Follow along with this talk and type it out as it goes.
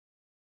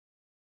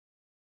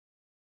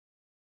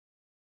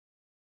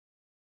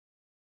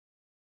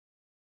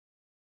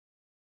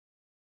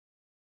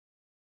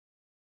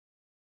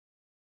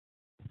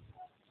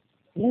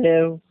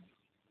Hello.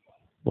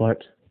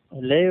 What?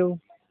 Hello.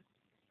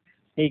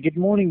 Hey, good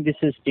morning. This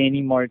is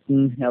Danny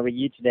Martin. How are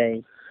you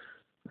today?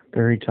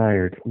 Very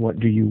tired. What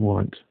do you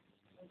want?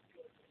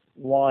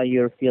 Why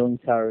you're feeling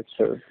tired,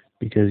 sir?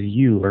 Because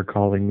you are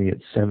calling me at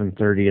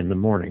 7:30 in the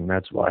morning.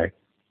 That's why.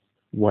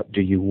 What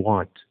do you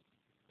want?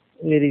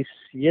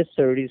 Yes,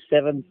 sir. It is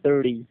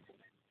 7:30.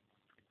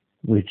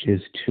 Which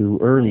is too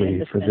I early for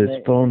understand this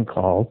that. phone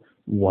call.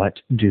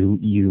 What do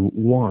you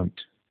want?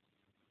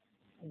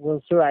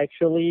 Well, sir,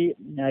 actually,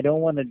 I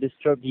don't want to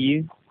disturb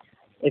you.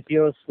 If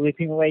you're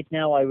sleeping right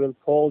now, I will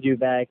call you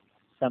back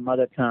some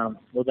other time.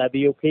 Will that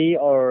be okay,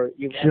 or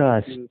you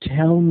want Just to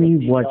tell me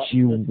proceed what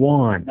you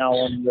want. now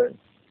onward?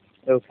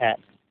 Okay.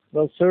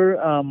 Well,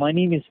 sir, my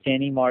name is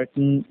Danny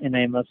Martin, and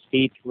I'm a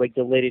state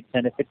regulated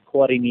benefit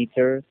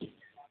coordinator,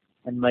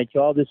 and my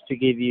job is to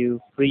give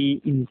you free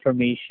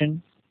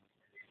information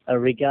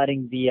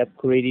regarding the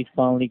upgraded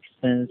family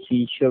expense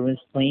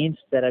insurance plans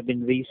that have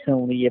been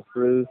recently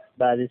approved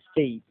by the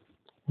state.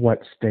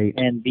 What state?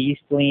 And these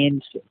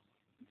plans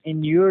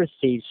in your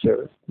state,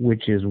 sir,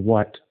 Which is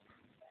what?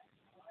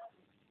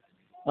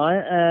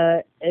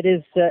 it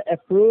is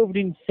approved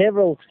in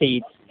several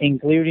states,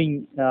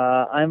 including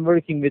I'm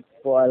working with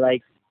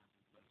like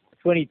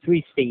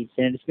 23 states,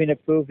 and it's been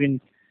approved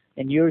in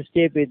your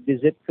state with the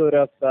zip code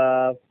of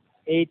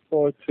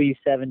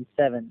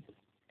 84377.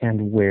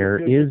 And where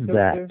Your is zip code,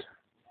 that? sir?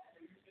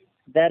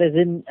 That is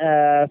in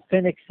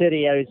Phoenix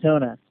City,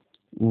 Arizona.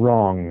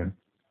 Wrong.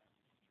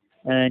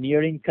 And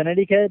you're in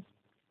Connecticut?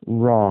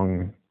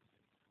 Wrong.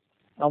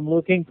 I'm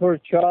looking for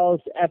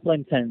Charles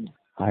Appleton.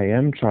 I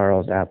am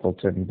Charles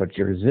Appleton, but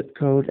your zip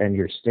code and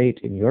your state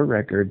in your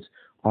records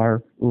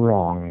are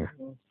wrong.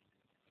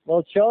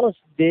 Well, Charles,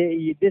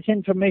 this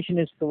information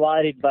is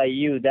provided by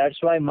you. That's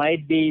why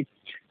might be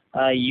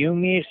you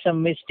made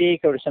some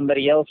mistake or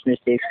somebody else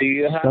mistake. So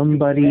you have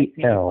Somebody to correct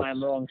me else. if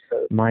I'm wrong,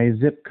 sir. My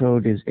zip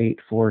code is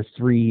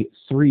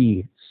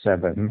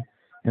 84337,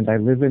 and I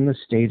live in the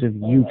state of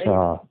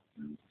Utah.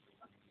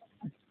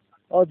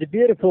 Oh, the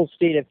beautiful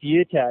state of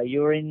Utah.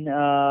 You're in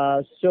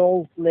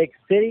Salt Lake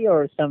City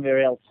or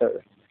somewhere else,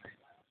 sir?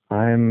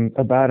 I'm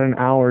about an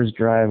hour's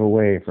drive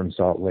away from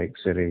Salt Lake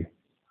City.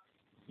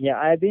 Yeah,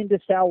 I've been to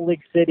Salt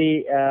Lake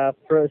City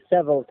for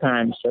several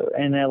times, sir,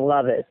 and I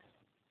love it.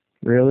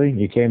 Really?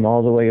 You came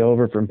all the way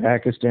over from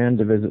Pakistan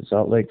to visit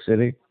Salt Lake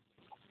City?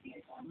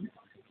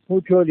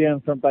 Who told you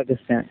I'm from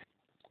Pakistan?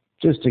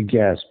 Just a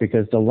guess,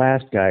 because the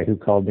last guy who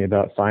called me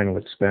about final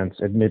expense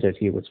admitted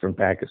he was from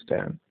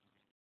Pakistan.